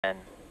10,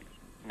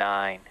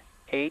 9,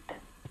 8,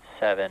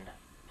 7,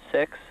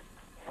 6,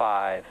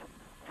 5,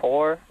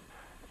 4,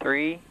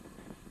 3,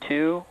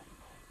 2,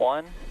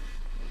 1.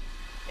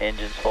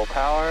 Engines full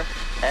power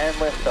and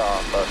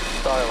liftoff of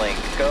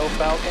Starlink. Go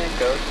Falcon,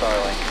 go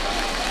Starlink.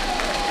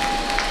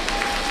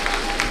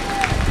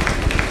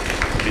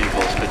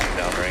 Vehicle is pitching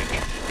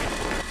downrange.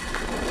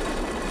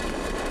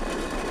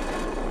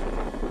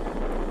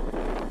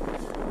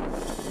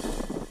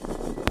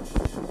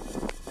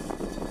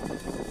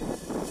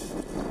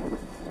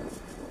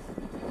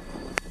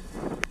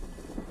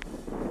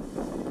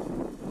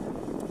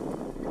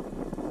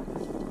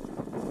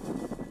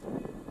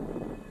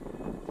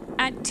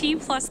 At T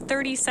plus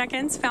 30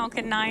 seconds,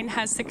 Falcon 9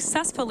 has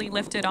successfully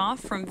lifted off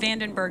from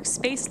Vandenberg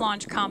Space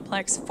Launch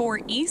Complex 4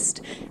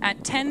 East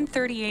at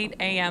 10:38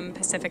 a.m.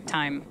 Pacific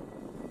Time.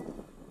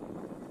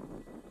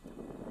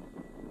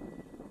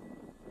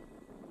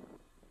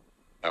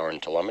 Power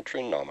and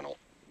telemetry nominal.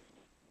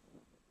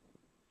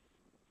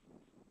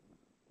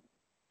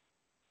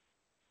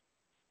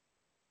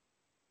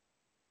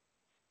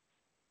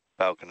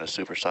 Falcon is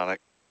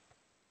supersonic.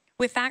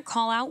 With that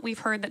call out, we've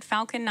heard that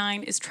Falcon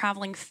 9 is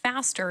traveling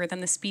faster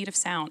than the speed of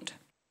sound.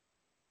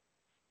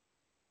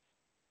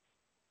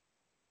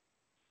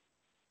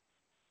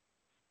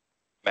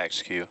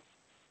 Max Q.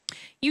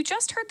 You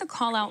just heard the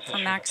call out for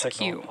Max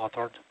Q.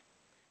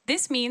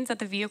 This means that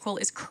the vehicle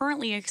is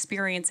currently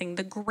experiencing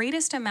the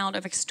greatest amount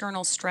of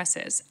external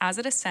stresses as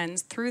it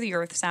ascends through the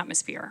Earth's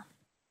atmosphere.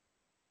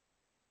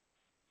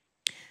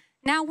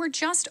 Now we're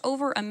just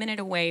over a minute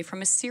away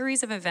from a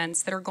series of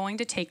events that are going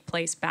to take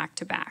place back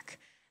to back.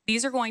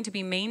 These are going to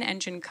be main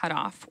engine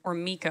cutoff, or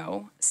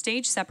MECO,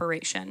 stage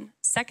separation,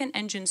 second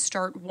engine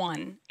start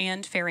 1,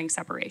 and fairing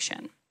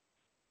separation.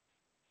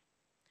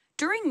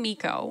 During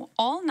MECO,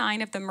 all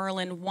 9 of the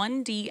Merlin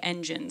 1D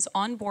engines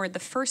on board the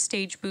first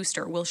stage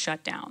booster will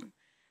shut down.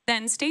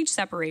 Then stage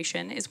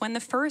separation is when the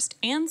first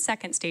and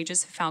second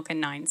stages of Falcon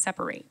 9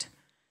 separate.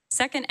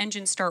 Second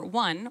engine start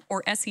 1,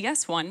 or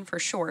SES1 for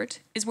short,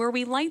 is where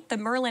we light the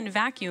Merlin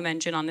vacuum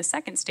engine on the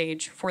second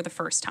stage for the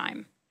first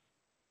time.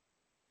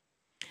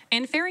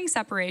 And fairing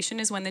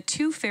separation is when the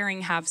 2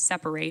 fairing halves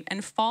separate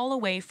and fall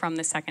away from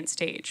the second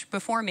stage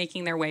before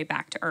making their way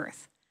back to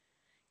Earth.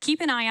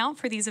 Keep an eye out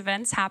for these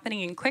events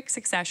happening in quick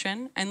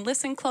succession and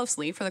listen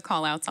closely for the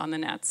callouts on the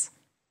nets.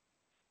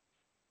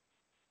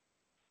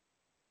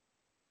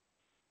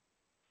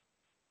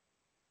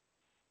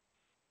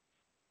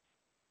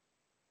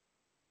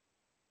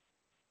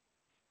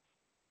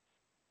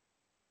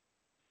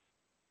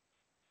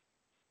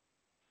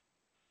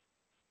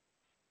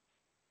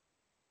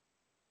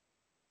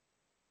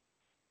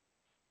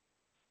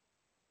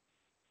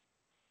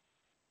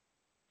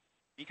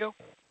 MECO?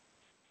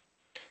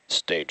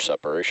 Stage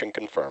separation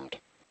confirmed.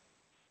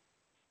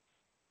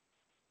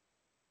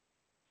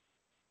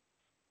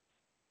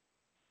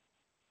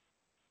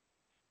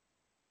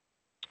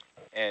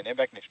 And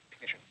MVAC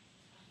ignition.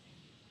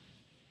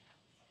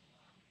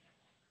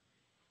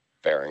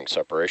 Fairing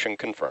separation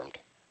confirmed.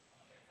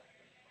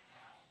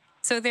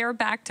 So they're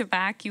back to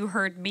back. You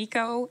heard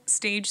MECO,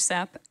 stage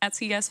sep,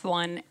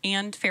 SES1,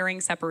 and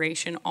fairing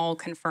separation all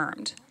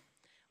confirmed.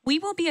 We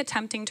will be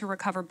attempting to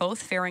recover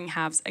both fairing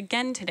halves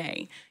again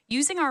today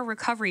using our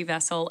recovery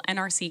vessel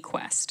NRC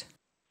Quest.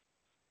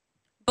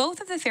 Both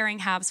of the fairing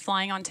halves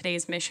flying on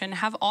today's mission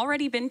have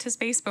already been to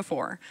space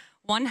before,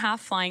 one half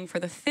flying for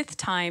the 5th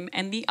time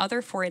and the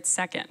other for its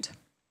 2nd.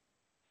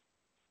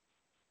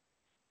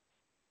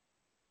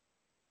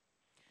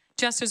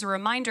 Just as a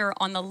reminder,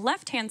 on the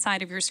left-hand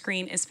side of your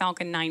screen is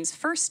Falcon 9's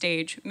first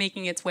stage,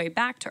 making its way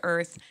back to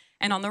Earth,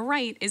 and on the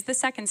right is the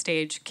second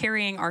stage,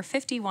 carrying our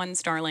 51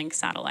 Starlink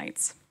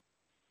satellites.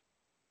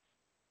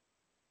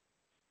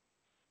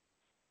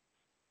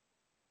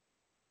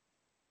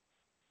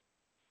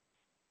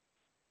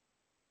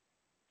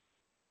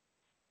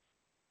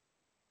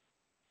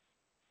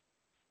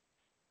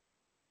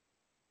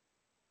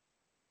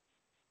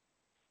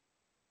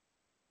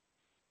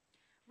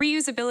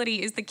 Reusability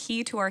is the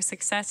key to our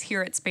success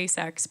here at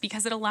SpaceX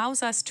because it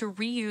allows us to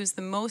reuse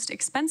the most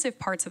expensive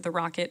parts of the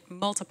rocket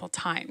multiple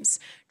times,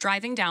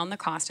 driving down the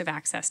cost of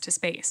access to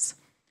space.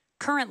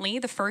 Currently,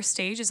 the first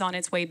stage is on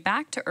its way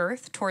back to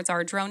Earth towards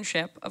our drone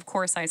ship, Of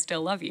Course I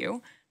Still Love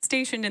You,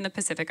 stationed in the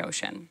Pacific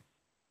Ocean.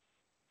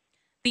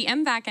 The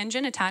MVAC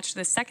engine attached to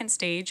the second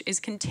stage is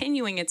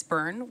continuing its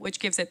burn,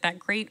 which gives it that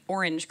great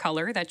orange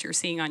color that you're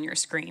seeing on your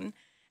screen,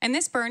 and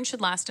this burn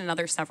should last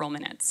another several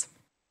minutes.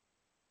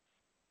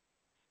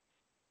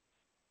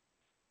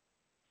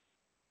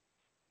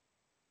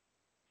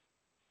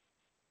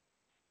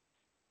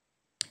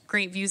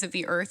 Great views of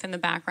the Earth in the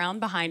background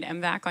behind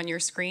MVAC on your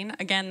screen.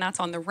 Again, that's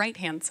on the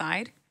right-hand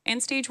side,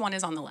 and stage 1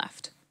 is on the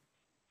left.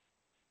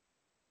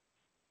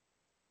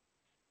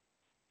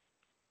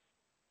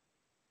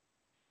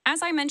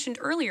 As I mentioned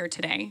earlier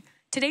today,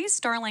 today's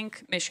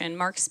Starlink mission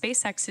marks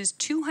SpaceX's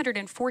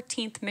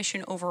 214th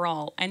mission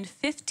overall and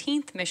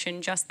 15th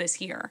mission just this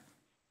year.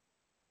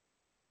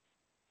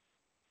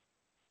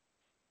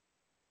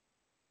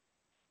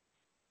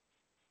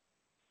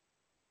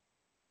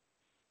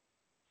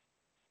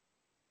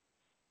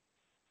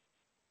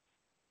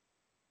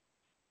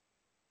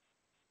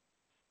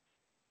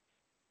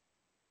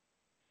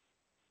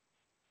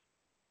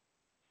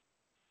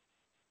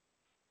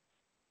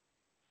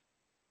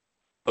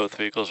 Both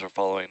vehicles are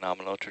following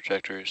nominal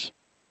trajectories.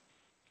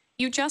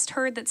 You just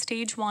heard that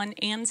Stage 1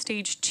 and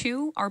Stage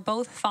 2 are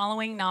both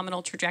following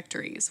nominal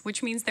trajectories,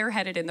 which means they're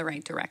headed in the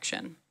right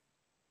direction.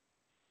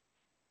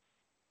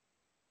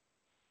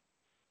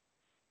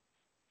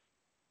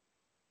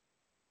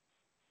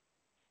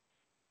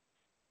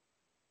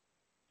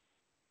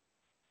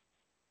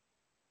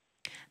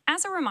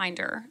 As a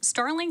reminder,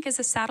 Starlink is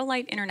a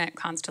satellite internet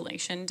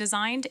constellation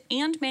designed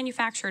and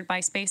manufactured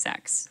by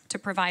SpaceX to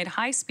provide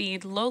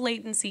high-speed,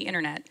 low-latency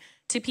internet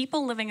to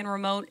people living in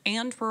remote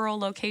and rural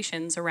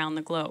locations around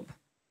the globe.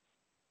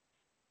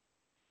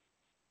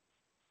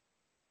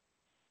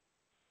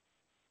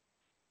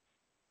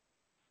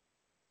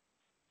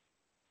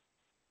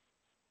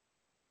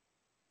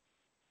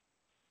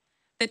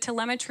 The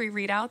telemetry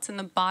readouts in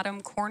the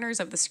bottom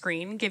corners of the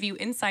screen give you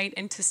insight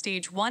into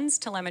Stage 1's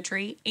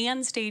telemetry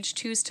and Stage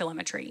 2's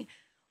telemetry.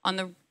 On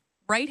the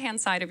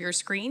right-hand side of your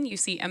screen, you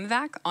see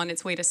MVAC on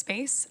its way to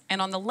space,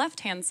 and on the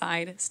left-hand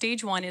side,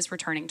 Stage 1 is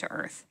returning to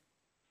Earth.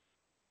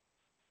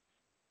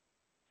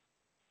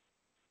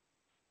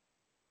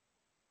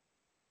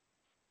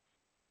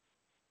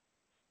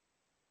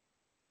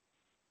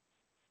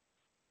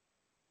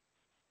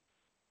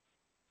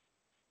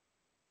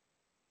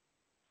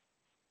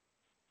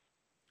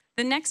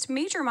 The next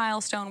major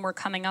milestone we're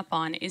coming up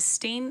on is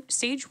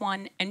Stage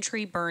 1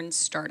 entry burn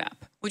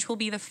startup, which will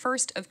be the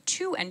first of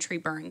 2 entry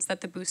burns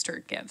that the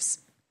booster gives.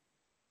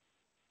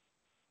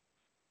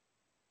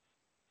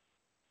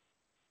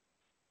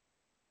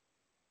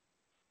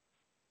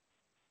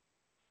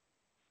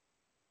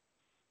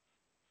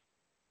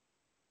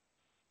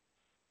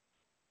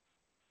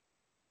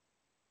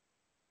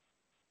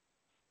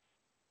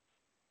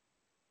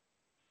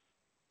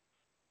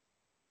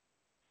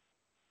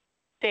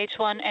 Stage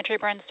 1 entry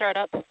burn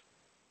startup.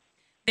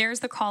 There's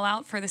the call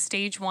out for the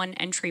Stage 1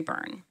 entry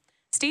burn.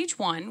 Stage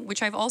 1,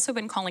 which I've also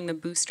been calling the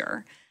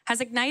booster,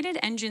 has ignited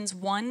engines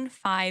 1,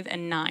 5,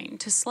 and 9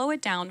 to slow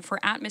it down for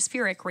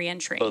atmospheric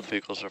re-entry. Both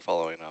vehicles are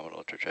following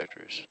nominal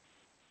trajectories.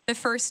 The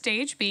first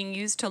stage being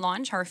used to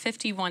launch our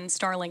 51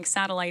 Starlink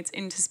satellites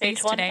into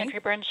space Stage 1 today entry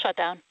burn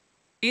shutdown.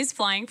 is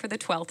flying for the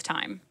 12th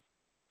time.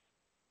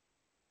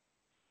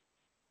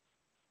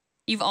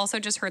 You've also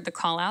just heard the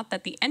call out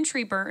that the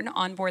entry burn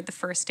on board the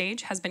first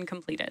stage has been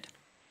completed.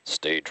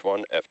 Stage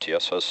 1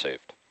 FTS has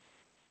saved.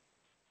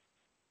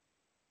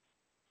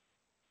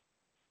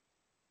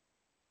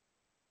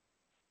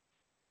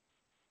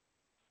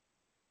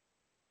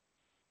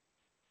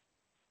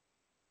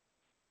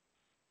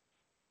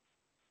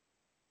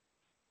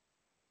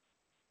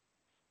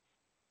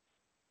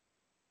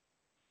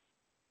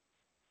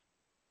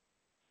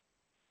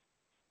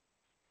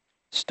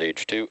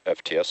 Stage 2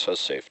 FTS has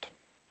saved.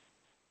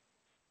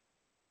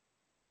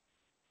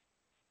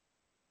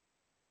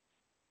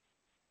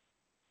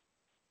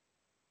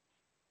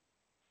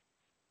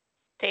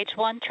 Stage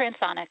 1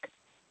 transonic.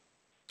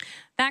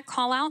 That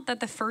call out that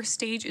the first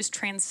stage is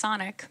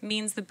transonic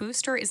means the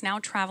booster is now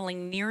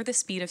traveling near the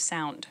speed of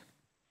sound.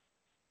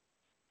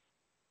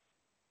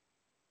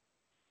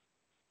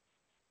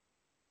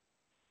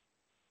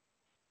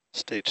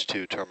 Stage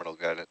 2 terminal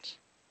guidance.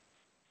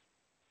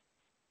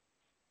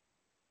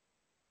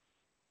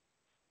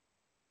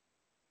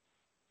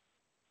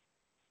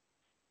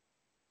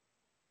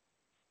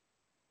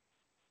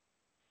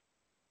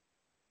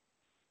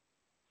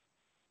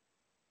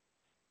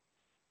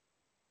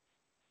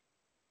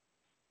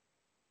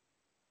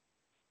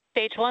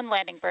 Stage 1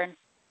 landing burn.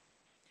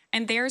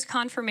 And there's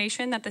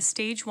confirmation that the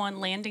Stage 1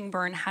 landing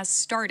burn has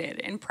started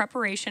in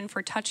preparation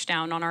for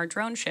touchdown on our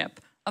drone ship.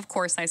 Of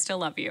course, I still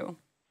love you.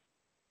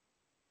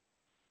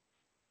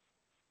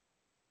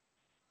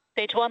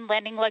 Stage 1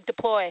 landing leg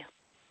deploy.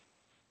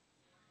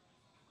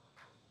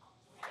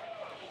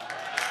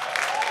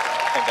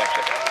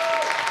 Injection.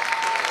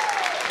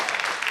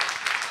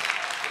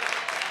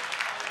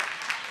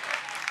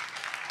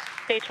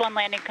 Stage 1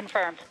 landing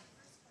confirmed.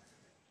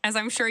 As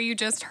I'm sure you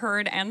just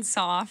heard and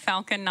saw,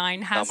 Falcon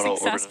 9 has Nominal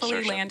orbit successfully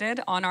insertion. landed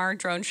on our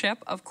drone ship,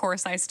 Of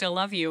Course I Still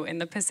Love You, in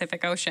the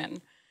Pacific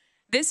Ocean.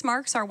 This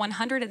marks our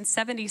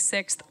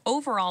 176th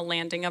overall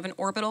landing of an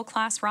orbital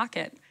class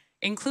rocket,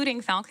 including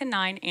Falcon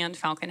 9 and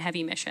Falcon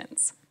Heavy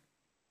missions.